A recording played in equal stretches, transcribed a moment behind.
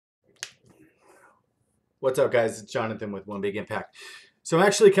What's up, guys? It's Jonathan with One Big Impact. So I'm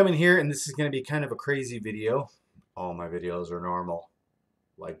actually coming here, and this is going to be kind of a crazy video. All my videos are normal,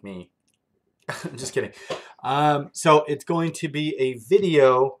 like me. I'm just kidding. So it's going to be a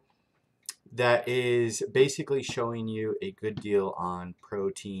video that is basically showing you a good deal on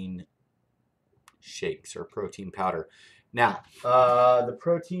protein shakes or protein powder. Now, the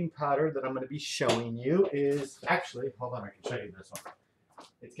protein powder that I'm going to be showing you is actually, hold on, I can show you this one.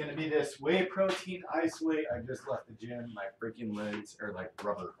 It's going to be this whey protein isolate. I just left the gym. My freaking legs are like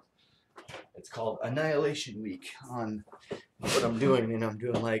rubber. It's called Annihilation Week on what I'm doing, and I'm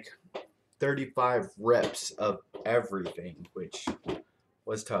doing like 35 reps of everything, which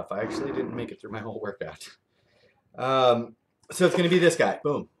was tough. I actually didn't make it through my whole workout. So it's going to be this guy.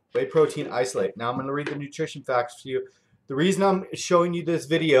 Boom. Whey protein isolate. Now I'm going to read the nutrition facts to you. The reason I'm showing you this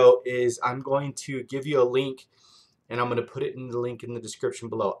video is I'm going to give you a link, and I'm going to put it in the link in the description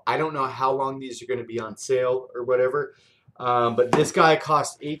below. I don't know how long these are going to be on sale or whatever, but this guy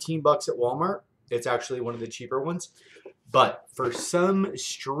costs 18 bucks at Walmart. It's actually one of the cheaper ones. But for some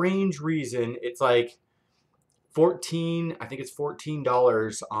strange reason, it's like I think it's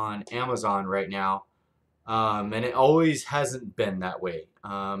 $14 on Amazon right now. And it always hasn't been that way.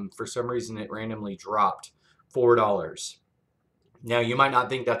 For some reason, it randomly dropped $4. Now, you might not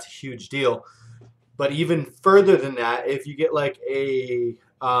think that's a huge deal, but even further than that, if you get like a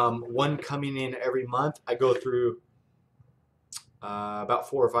one coming in every month, I go through about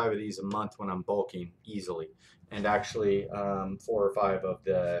 4 or 5 of these a month when I'm bulking easily. And actually 4 or 5 of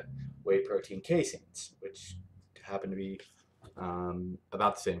the whey protein casings, which happen to be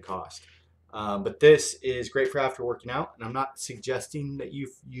about the same cost. But this is great for after working out, and I'm not suggesting that you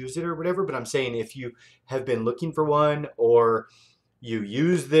use it or whatever, but I'm saying if you have been looking for one, or you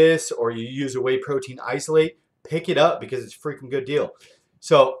use this, or you use a whey protein isolate, pick it up because it's a freaking good deal.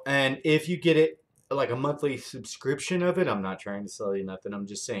 So, and if you get it like a monthly subscription of it, I'm not trying to sell you nothing, I'm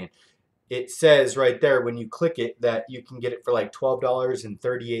just saying, it says right there when you click it that you can get it for like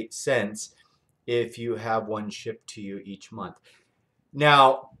 $12.38 if you have one shipped to you each month.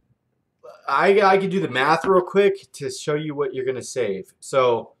 Now, I can do the math real quick to show you what you're going to save.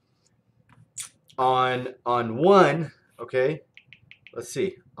 So on one, okay, let's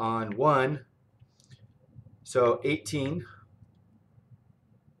see, on one, so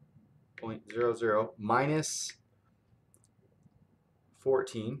 18.00 minus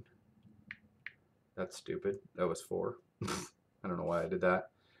 14, that's stupid, that was 4. I don't know why I did that.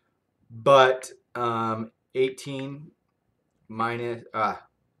 But 18 minus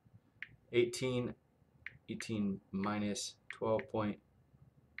 18 minus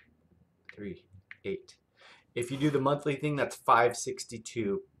 12.38. If you do the monthly thing, that's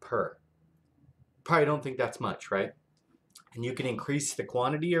 $5.62 per. Probably don't think that's much, right? And you can increase the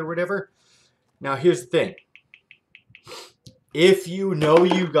quantity or whatever. Now here's the thing. If you know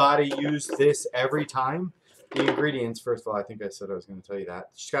you gotta use this every time, the ingredients, first of all, I think I said I was going to tell you that.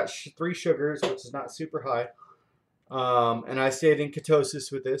 It's got 3 sugars, which is not super high. And I stayed in ketosis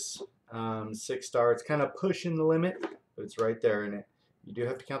with this. 6 star. It's kind of pushing the limit, but it's right there in it. You do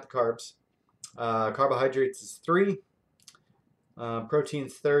have to count the carbs. Carbohydrates is 3.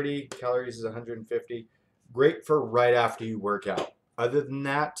 Proteins 30. Calories is 150. Great for right after you work out. Other than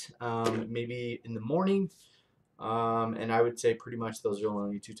that, maybe in the morning. And I would say pretty much those are the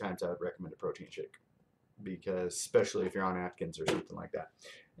only 2 times I would recommend a protein shake, because especially if you're on Atkins or something like that.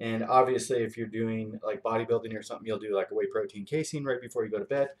 And obviously if you're doing like bodybuilding or something, you'll do like a whey protein casing right before you go to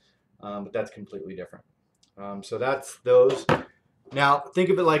bed, but that's completely different. So that's those. Now think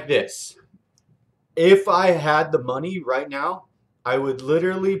of it like this. If I had the money right now, I would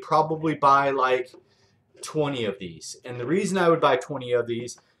literally probably buy like 20 of these. And the reason I would buy 20 of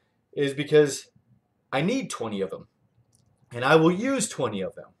these is because I need 20 of them, and I will use 20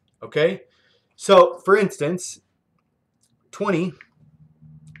 of them, okay? So, for instance, 20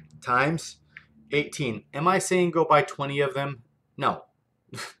 times 18. Am I saying go buy 20 of them? No.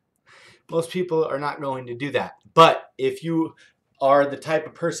 Most people are not going to do that. But if you are the type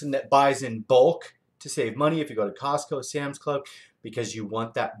of person that buys in bulk to save money, if you go to Costco, Sam's Club, because you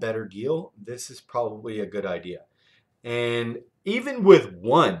want that better deal, this is probably a good idea. And even with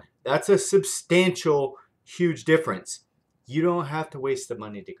one, that's a substantial, huge difference. You don't have to waste the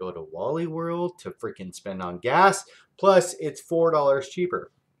money to go to Wally World to freaking spend on gas. Plus, it's $4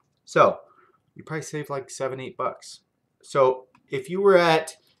 cheaper. So, you probably save like 7-8 bucks. So, if you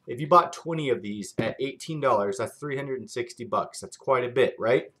bought 20 of these at $18, that's 360 bucks. That's quite a bit,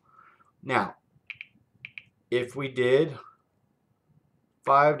 right? Now, if we did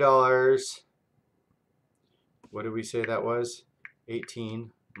 $5, what did we say that was?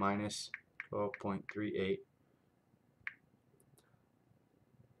 18 minus 12.38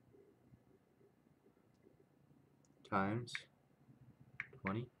 times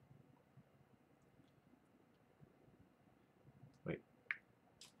 20. Wait.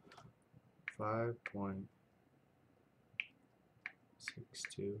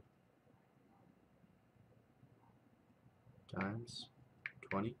 5.62 times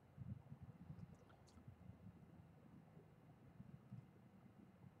 20.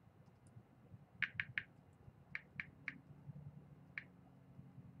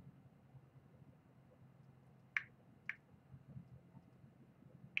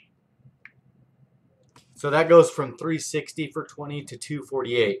 So that goes from 360 for 20 to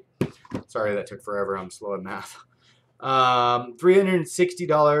 248. Sorry, that took forever. I'm slow at math.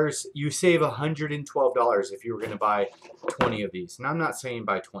 $360. You save $112 if you were going to buy 20 of these. And I'm not saying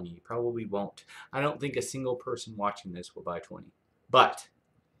buy 20. You probably won't. I don't think a single person watching this will buy 20. But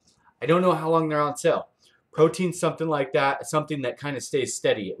I don't know how long they're on sale. Protein's something like that, something that kind of stays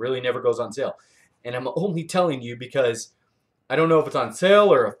steady. It really never goes on sale. And I'm only telling you because I don't know if it's on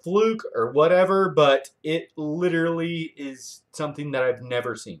sale or a fluke or whatever, but it literally is something that I've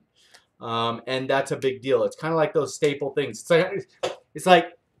never seen. And that's a big deal. It's kind of like those staple things. It's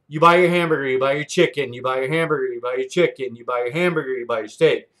like you buy your hamburger, you buy your chicken, you buy your hamburger, you buy your chicken, you buy your hamburger, you buy your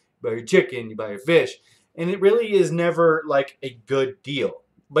steak, you buy your chicken, you buy your fish. And it really is never like a good deal.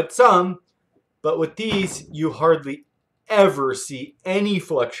 But with these, you hardly ever see any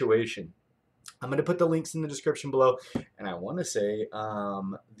fluctuation. I'm going to put the links in the description below. And I want to say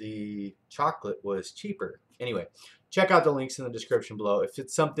the chocolate was cheaper. Anyway, check out the links in the description below. If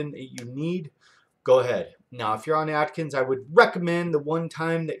it's something that you need, go ahead. Now, if you're on Atkins, I would recommend the one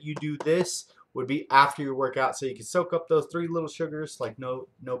time that you do this would be after your workout so you can soak up those 3 little sugars like no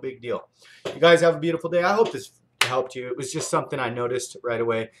big deal. You guys have a beautiful day. I hope this helped you. It was just something I noticed right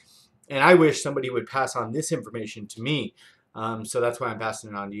away. And I wish somebody would pass on this information to me. So that's why I'm passing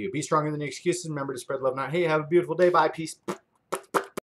it on to you. Be stronger than excuses. Remember to spread love, not hate. Have a beautiful day. Bye. Peace.